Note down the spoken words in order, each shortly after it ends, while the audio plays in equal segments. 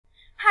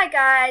Hi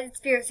guys, it's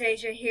Fierce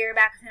Asia here,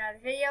 back with another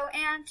video,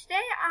 and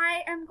today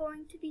I am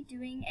going to be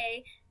doing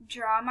a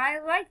Draw My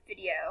Life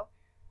video.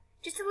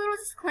 Just a little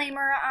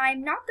disclaimer,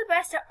 I'm not the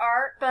best at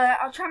art, but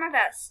I'll try my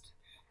best.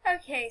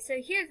 Okay,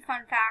 so here's a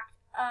fun fact.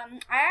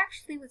 I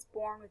actually was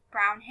born with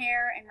brown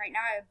hair, and right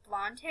now I have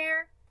blonde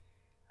hair.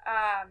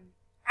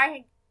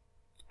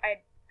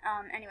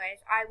 Anyways,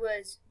 I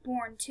was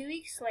born 2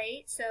 weeks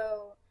late,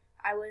 so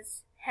I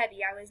was heavy.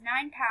 I was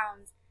 9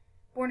 pounds,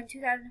 born in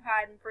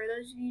 2005, and for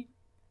those of you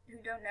who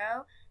don't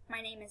know,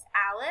 my name is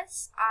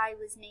Alice. I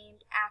was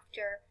named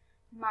after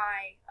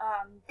my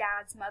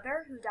dad's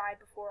mother, who died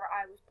before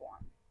I was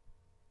born.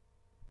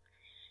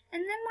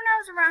 And then when I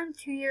was around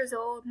 2 years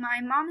old,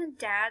 my mom and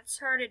dad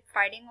started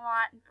fighting a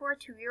lot, and for a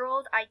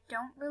 2-year-old, I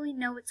don't really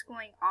know what's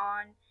going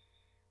on.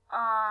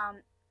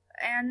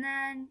 And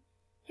then,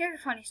 here's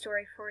a funny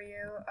story for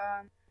you.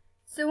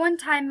 So one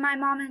time, my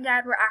mom and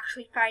dad were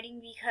actually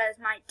fighting because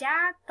my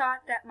dad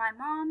thought that my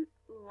mom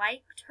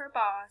liked her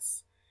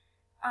boss.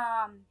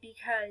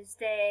 Because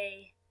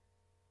they,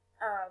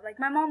 like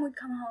my mom would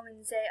come home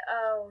and say,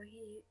 oh,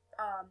 he,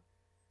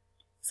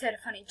 said a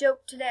funny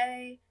joke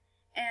today,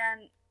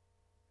 and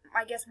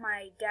I guess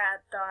my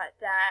dad thought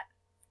that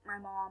my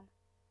mom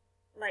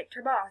liked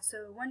her boss,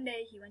 so one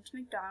day he went to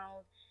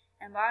McDonald's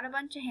and bought a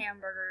bunch of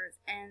hamburgers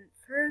and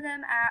threw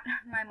them at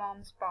my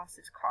mom's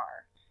boss's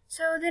car.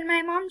 So then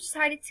my mom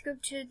decided to go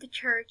to the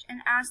church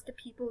and ask the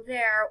people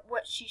there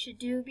what she should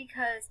do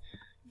because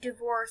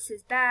divorce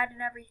is bad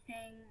and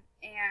everything.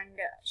 And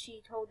she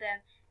told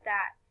them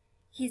that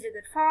he's a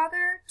good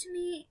father to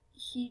me,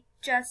 he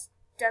just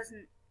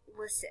doesn't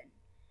listen.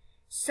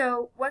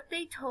 So what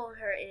they told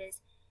her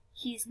is,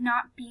 he's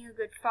not being a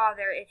good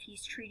father if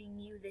he's treating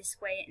you this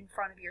way in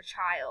front of your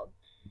child.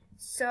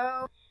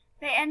 So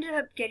they ended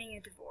up getting a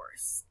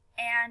divorce.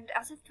 And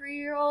as a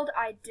 3-year-old,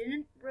 I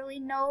didn't really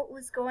know what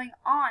was going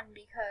on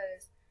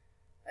because,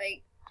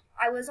 like,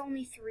 I was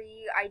only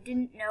 3. I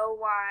didn't know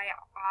why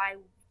I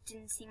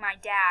didn't see my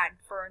dad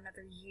for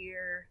another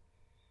year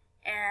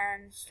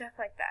and stuff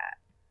like that.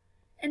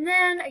 And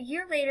then a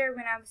year later,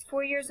 when I was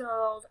 4 years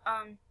old,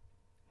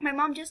 my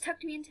mom just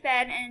tucked me into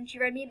bed and she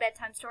read me a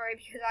bedtime story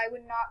because I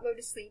would not go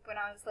to sleep when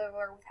I was little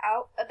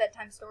without a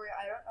bedtime story.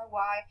 I don't know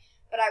why,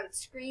 but I would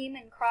scream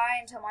and cry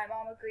until my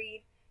mom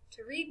agreed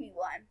to read me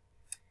one.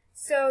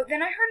 So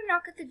then I heard a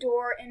knock at the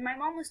door and my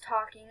mom was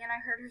talking and I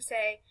heard her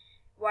say,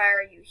 "Why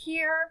are you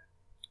here?"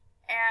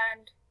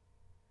 And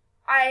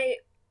I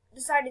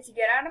decided to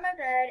get out of my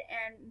bed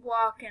and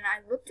walk, and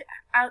I looked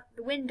out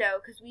the window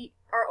because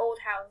our old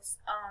house,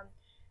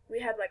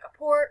 we had like a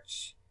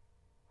porch,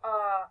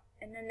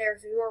 and then there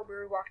was a door where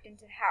we walked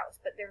into the house,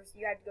 but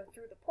you had to go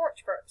through the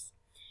porch first.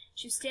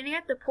 She was standing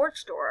at the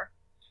porch door,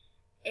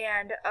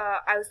 and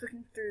I was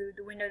looking through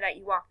the window that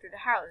you walk through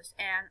the house,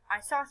 and I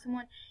saw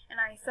someone, and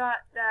I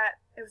thought that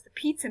it was the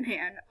pizza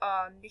man,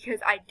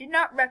 because I did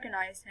not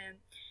recognize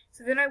him.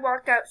 So then I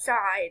walked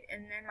outside,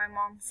 and then my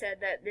mom said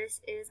that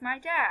this is my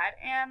dad,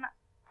 and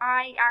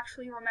I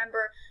actually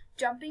remember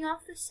jumping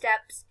off the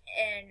steps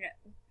and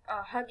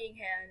hugging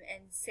him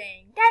and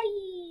saying,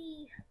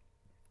 "Daddy!"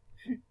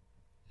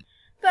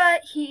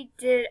 But he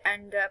did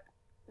end up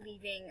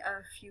leaving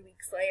a few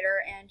weeks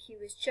later, and he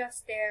was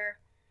just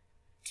there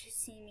to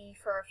see me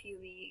for a few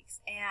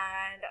weeks,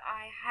 and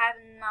I have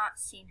not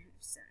seen him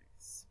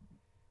since.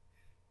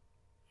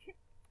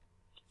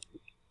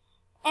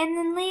 And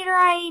then later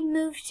I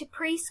moved to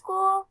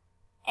preschool,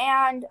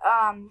 and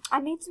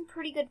I made some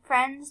pretty good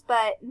friends,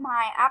 but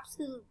my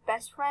absolute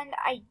best friend,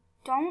 I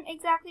don't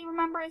exactly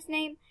remember his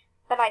name,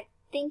 but I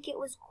think it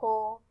was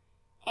Cole.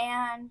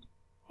 And,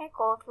 hey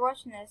Cole, if you're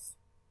watching this,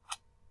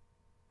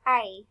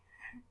 hi.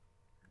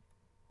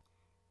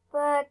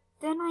 But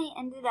then I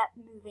ended up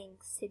moving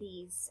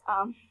cities,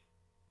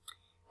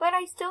 but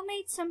I still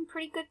made some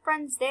pretty good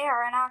friends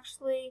there, and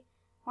actually,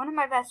 one of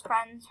my best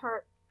friends,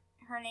 her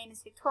name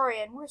is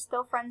Victoria, and we're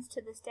still friends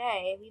to this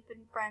day. We've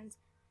been friends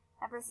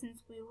ever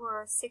since we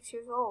were 6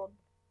 years old.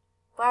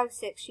 Well, I was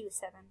 6, she was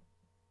 7.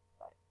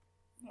 But,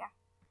 yeah.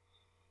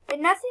 But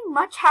nothing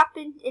much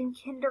happened in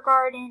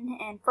kindergarten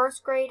and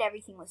first grade.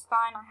 Everything was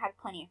fine. I had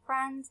plenty of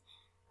friends.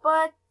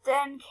 But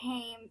then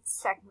came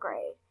 2nd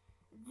grade.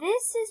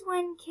 This is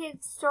when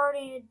kids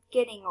started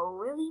getting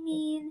really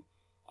mean,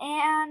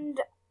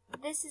 and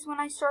this is when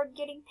I started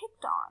getting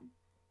picked on.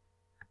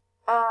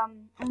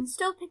 I'm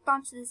still picked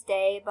on to this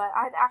day, but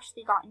I've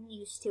actually gotten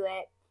used to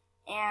it,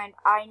 and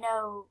I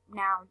know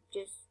now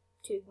just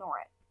to ignore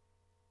it.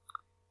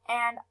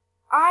 And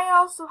I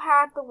also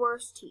had the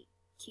worst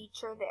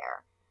teacher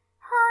there.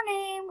 Her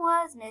name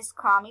was Miss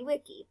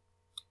Kamiwicki.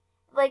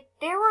 Like,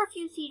 there were a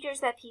few teachers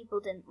that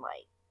people didn't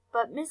like,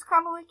 but Miss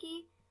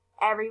Kamiwicki,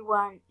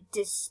 everyone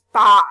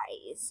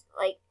despised.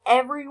 Like,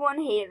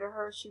 everyone hated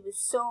her. She was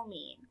so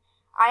mean.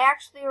 I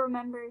actually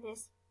remember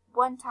this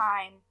one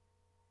time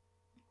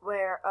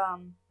where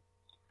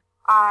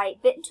I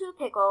bit into a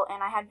pickle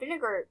and I had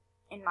vinegar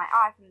in my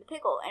eye from the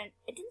pickle, and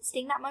it didn't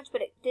sting that much,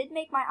 but it did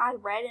make my eye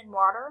red and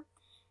water,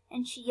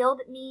 and she yelled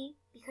at me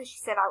because she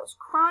said I was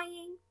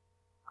crying,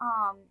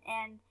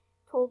 and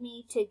told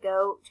me to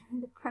go to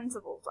the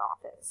principal's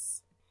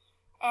office.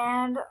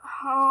 And,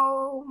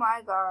 oh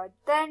my god,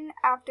 then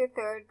after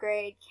 3rd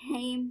grade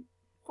came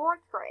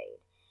 4th grade.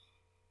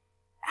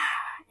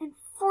 In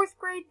 4th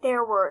grade,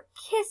 there were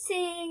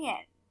kissing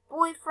and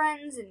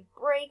boyfriends and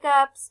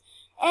breakups,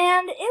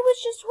 and it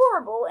was just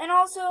horrible. And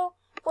also,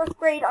 4th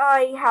grade,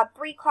 I had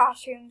 3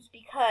 classrooms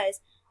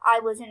because I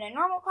was in a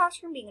normal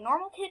classroom being a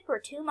normal kid for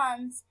 2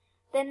 months.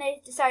 Then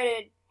they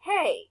decided,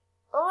 hey,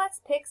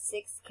 let's pick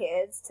 6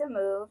 kids to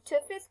move to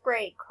 5th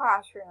grade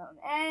classroom,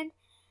 and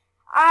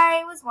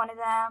I was one of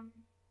them.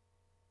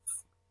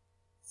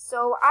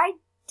 So I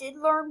did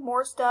learn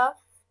more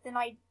stuff than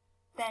the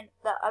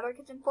other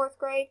kids in 4th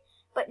grade,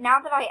 but now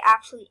that I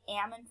actually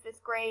am in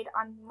 5th grade,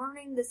 I'm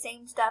learning the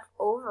same stuff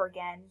over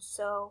again,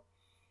 so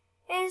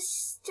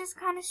it's just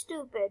kind of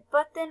stupid.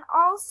 But then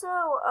also,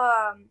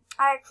 I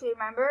actually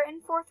remember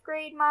in 4th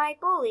grade, my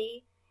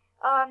bully,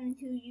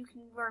 who you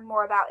can learn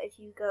more about if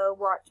you go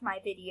watch my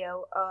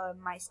video,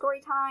 my story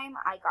time,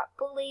 I got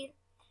bullied.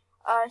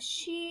 What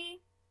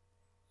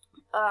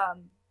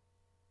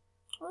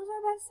was I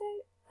about to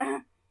say?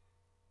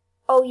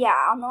 Oh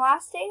yeah, on the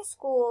last day of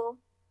school,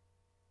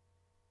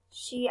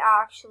 she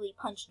actually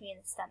punched me in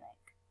the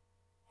stomach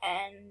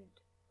and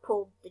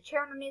pulled the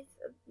chair underneath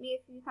me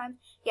a few times.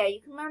 Yeah,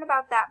 you can learn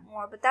about that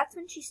more, but that's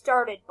when she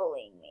started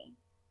bullying me.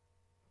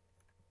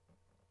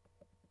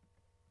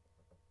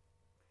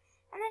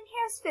 And then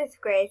here's 5th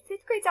grade.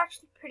 5th grade's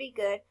actually pretty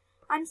good.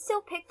 I'm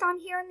still picked on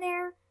here and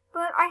there,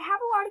 but I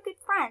have a lot of good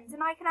friends,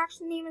 and I can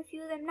actually name a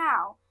few of them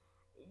now.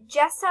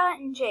 Jessa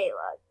and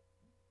Jayla.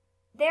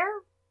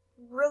 They're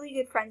really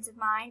good friends of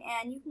mine,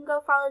 and you can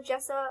go follow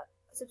Jessa,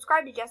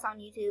 subscribe to Jessa on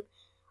YouTube.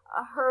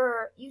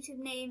 Her YouTube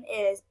name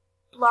is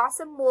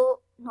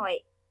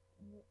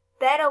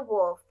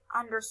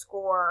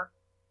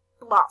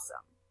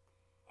BettaWolf_Blossom.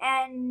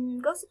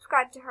 And go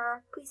subscribe to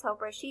her. Please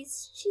help her.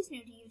 She's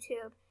new to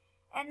YouTube.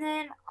 And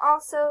then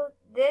also,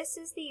 this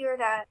is the year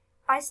that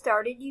I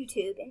started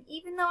YouTube, and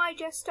even though I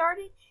just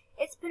started,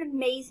 it's been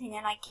amazing,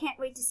 and I can't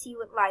wait to see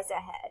what lies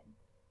ahead.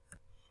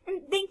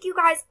 And thank you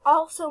guys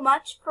all so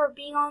much for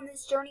being on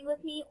this journey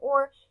with me,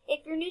 or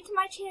if you're new to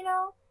my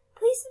channel,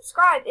 please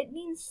subscribe. It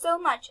means so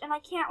much, and I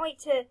can't wait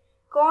to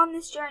go on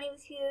this journey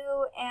with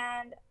you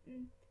and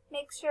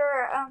make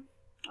sure,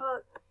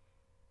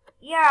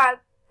 yeah,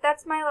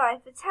 that's my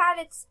life. It's had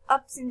its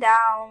ups and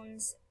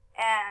downs,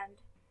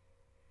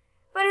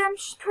 but I'm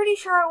pretty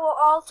sure it will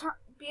all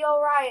be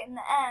alright in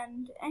the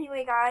end.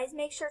 Anyway, guys,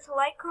 make sure to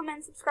like, comment,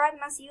 and subscribe,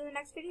 and I'll see you in the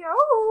next video.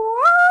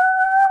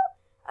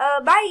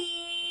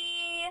 Bye!